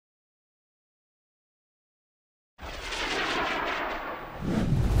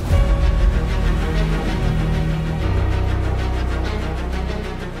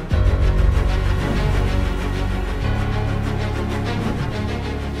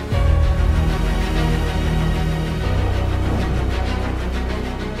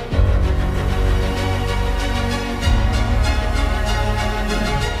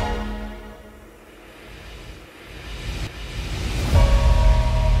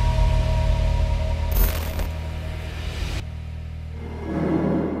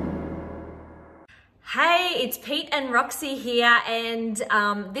Hey, it's Pete and Roxy here, and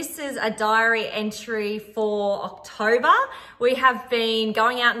this is a diary entry for October. We have been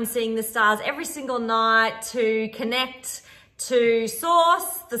going out and seeing the stars every single night to connect to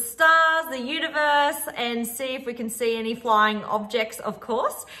Source, the stars, the universe, and see if we can see any flying objects, of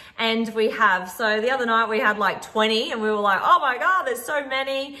course. And we have. So the other night we had like 20 and we were like, oh my God, there's so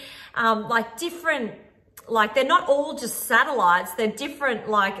many, like different, like they're not all just satellites, they're different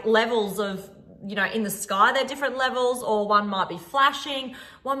like levels of, you know, in the sky, they're different levels, or one might be flashing,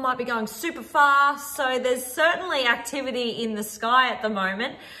 one might be going super fast. So there's certainly activity in the sky at the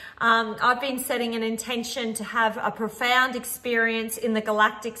moment. I've been setting an intention to have a profound experience in the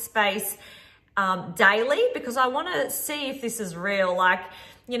galactic space daily, because I want to see if this is real. Like,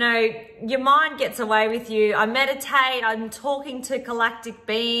 you know, your mind gets away with you. I meditate, I'm talking to galactic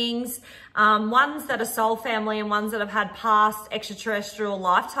beings, ones that are soul family and ones that have had past extraterrestrial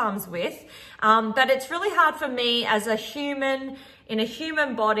lifetimes with. But it's really hard for me as a human, in a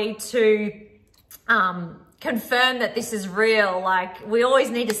human body, to confirm that this is real. Like, we always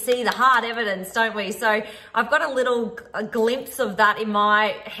need to see the hard evidence, don't we? So I've got a glimpse of that in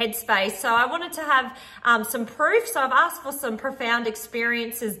my headspace. So I wanted to have some proof. So I've asked for some profound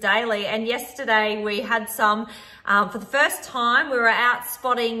experiences daily. And yesterday we had some, for the first time, we were out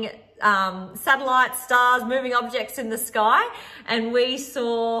spotting satellites, stars, moving objects in the sky. And we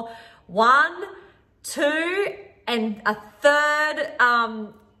saw 1, 2, and a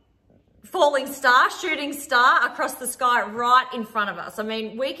third falling star, shooting star across the sky right in front of us. I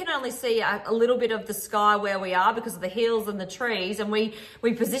mean, we can only see a little bit of the sky where we are because of the hills and the trees, and we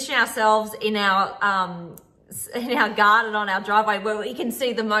position ourselves in our garden on our driveway where we can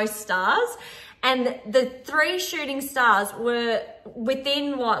see the most stars. And the 3 shooting stars were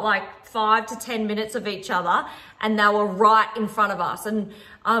within what, like 5 to 10 minutes of each other, and they were right in front of us. And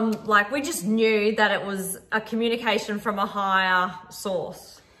like, we just knew that it was a communication from a higher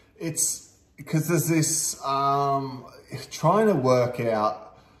source. It's because there's this trying to work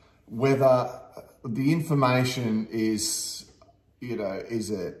out whether the information is, you know,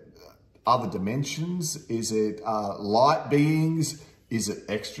 is it other dimensions? Is it light beings? Is it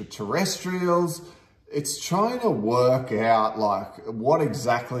extraterrestrials? It's trying to work out like what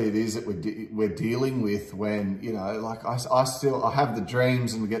exactly it is that we're dealing with when, you know, like I have the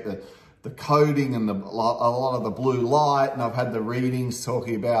dreams and we get the coding and a lot of the blue light, and I've had the readings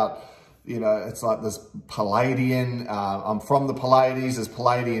talking about, you know, it's like this Palladian, I'm from the Pallades, there's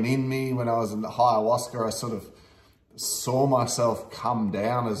Palladian in me. When I was in the ayahuasca, I sort of saw myself come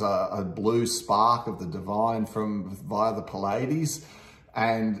down as a blue spark of the divine via the Pallades.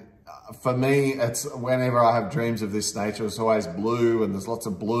 And for me, it's whenever I have dreams of this nature, it's always blue, and there's lots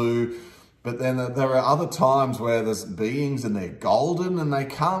of blue. But then there are other times where there's beings and they're golden and they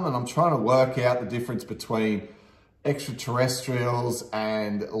come, and I'm trying to work out the difference between extraterrestrials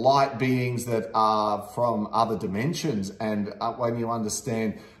and light beings that are from other dimensions. And when you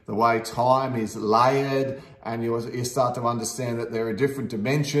understand the way time is layered, and you start to understand that there are different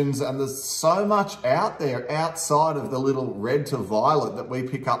dimensions, and there's so much out there outside of the little red to violet that we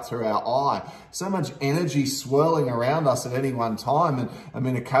pick up through our eye. So much energy swirling around us at any one time. And I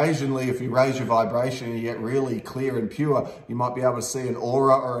mean, occasionally, if you raise your vibration and you get really clear and pure, you might be able to see an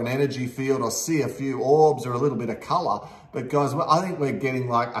aura or an energy field, or see a few orbs or a little bit of color. But guys, I think we're getting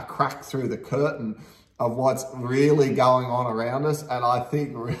like a crack through the curtain of what's really going on around us. And I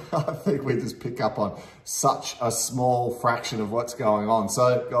think we just pick up on such a small fraction of what's going on.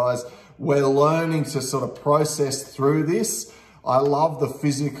 So guys, we're learning to sort of process through this. I love the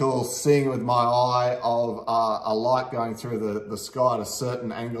physical seeing with my eye of a light going through the sky at a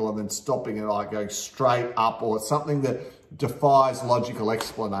certain angle and then stopping and like going straight up, or something that defies logical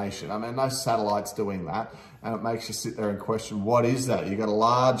explanation. I mean, no satellite's doing that. And it makes you sit there and question, what is that? You got a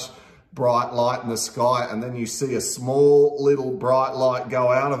large bright light in the sky, and then you see a small little bright light go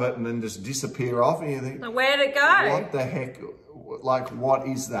out of it and then just disappear off, and you think, where'd it go? What the heck? Like, what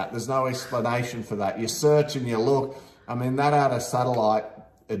is that? There's no explanation for that. You search and you look. I mean, that out of satellite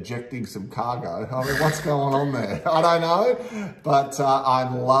ejecting some cargo. I mean, what's going on there? I don't know, but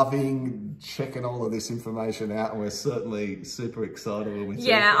I'm loving checking all of this information out, and we're certainly super excited when we see it.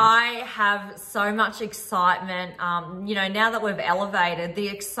 Yeah, I have so much excitement. You know, now that we've elevated, the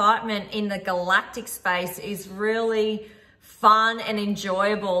excitement in the galactic space is really fun and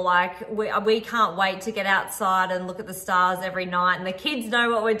enjoyable. Like, we can't wait to get outside and look at the stars every night, and the kids know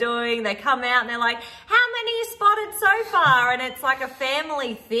what we're doing. They come out and they're like, how many you spotted so far? And it's like a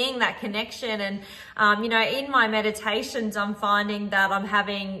family thing, that connection. And you know, in my meditations, I'm finding that I'm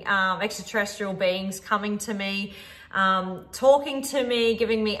having extraterrestrial beings coming to me talking to me,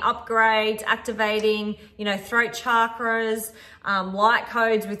 giving me upgrades, activating, you know, throat chakras, light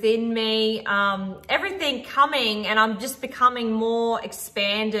codes within me, everything coming, and I'm just becoming more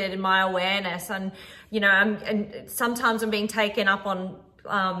expanded in my awareness. And, you know, and sometimes I'm being taken up on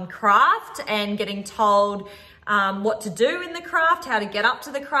craft and getting told what to do in the craft, how to get up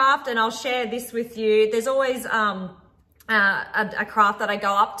to the craft. And I'll share this with you. There's always a craft that I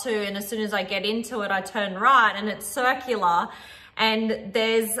go up to, and as soon as I get into it, I turn right, and it's circular. And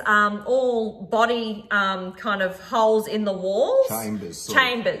there's all body kind of holes in the walls.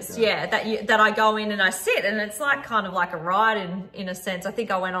 Chambers, yeah, that I go in and I sit, and it's like kind of like a ride in a sense. I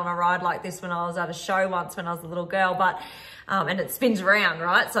think I went on a ride like this when I was at a show once when I was a little girl, but and it spins around,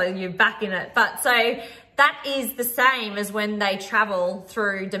 right? So you're back in it. But so that is the same as when they travel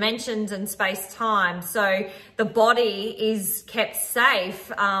through dimensions and space-time. So the body is kept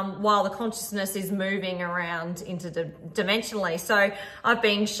safe while the consciousness is moving around interdimensionally. So I've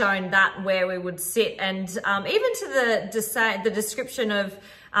been shown that where we would sit, and even to the description of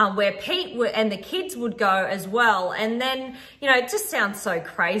where Pete and the kids would go as well. And then, you know, it just sounds so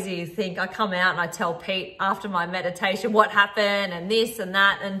crazy. You think I come out and I tell Pete after my meditation what happened and this and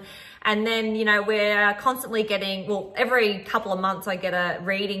that. And then, you know, we're constantly getting, well, every couple of months I get a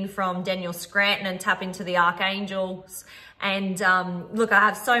reading from Daniel Scranton and tap into the archangels. And look, I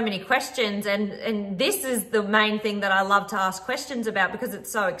have so many questions, and this is the main thing that I love to ask questions about, because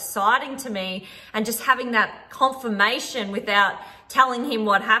it's so exciting to me, and just having that confirmation without telling him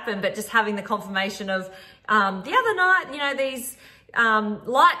what happened, but just having the confirmation of the other night, you know, these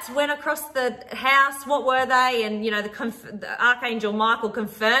lights went across the house. What were they? And, you know, the Archangel Michael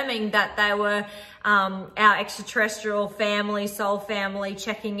confirming that they were our extraterrestrial family, soul family,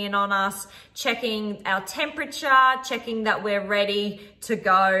 checking in on us, checking our temperature, checking that we're ready to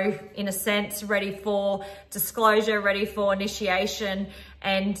go, in a sense, ready for disclosure, ready for initiation.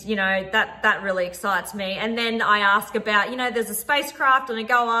 And, you know, that really excites me. And then I ask about, you know, there's a spacecraft, and I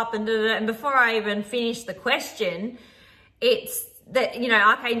go up and before I even finish the question, it's that, you know,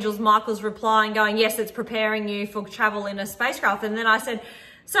 Archangel Michael's replying, going, yes, it's preparing you for travel in a spacecraft. And then I said,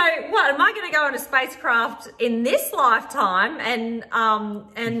 so what, am I going to go in a spacecraft in this lifetime?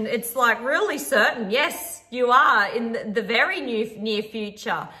 And it's like really certain, yes, you are, in the very near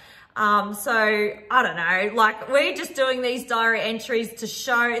future. So I don't know, like, we're just doing these diary entries to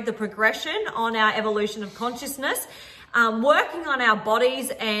show the progression on our evolution of consciousness. Working on our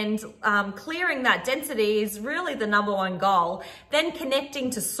bodies and clearing that density is really the #1 goal. Then connecting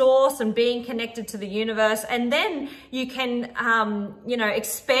to source and being connected to the universe. And then you can, you know,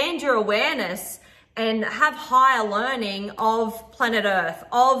 expand your awareness and have higher learning of planet Earth,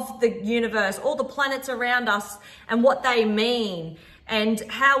 of the universe, all the planets around us and what they mean, and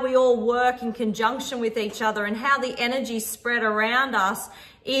how we all work in conjunction with each other, and how the energy spread around us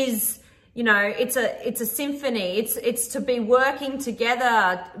is, you know, it's a symphony. It's to be working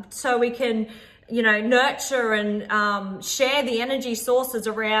together so we can, you know, nurture and share the energy sources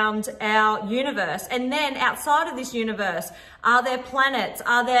around our universe. And then outside of this universe, are there planets?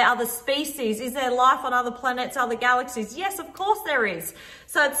 Are there other species? Is there life on other planets, other galaxies? Yes, of course there is.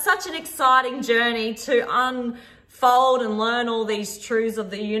 So it's such an exciting journey to unfold and learn all these truths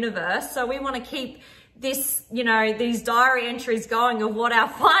of the universe. So we want to keep this, you know, these diary entries going of what our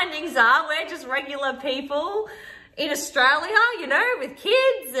findings are. We're just regular people in Australia, you know, with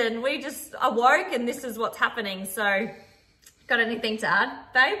kids, and we just awoke and this is what's happening. So got anything to add,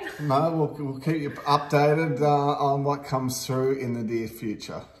 babe? No, we'll keep you updated on what comes through in the near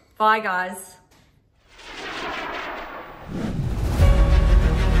future. Bye, guys.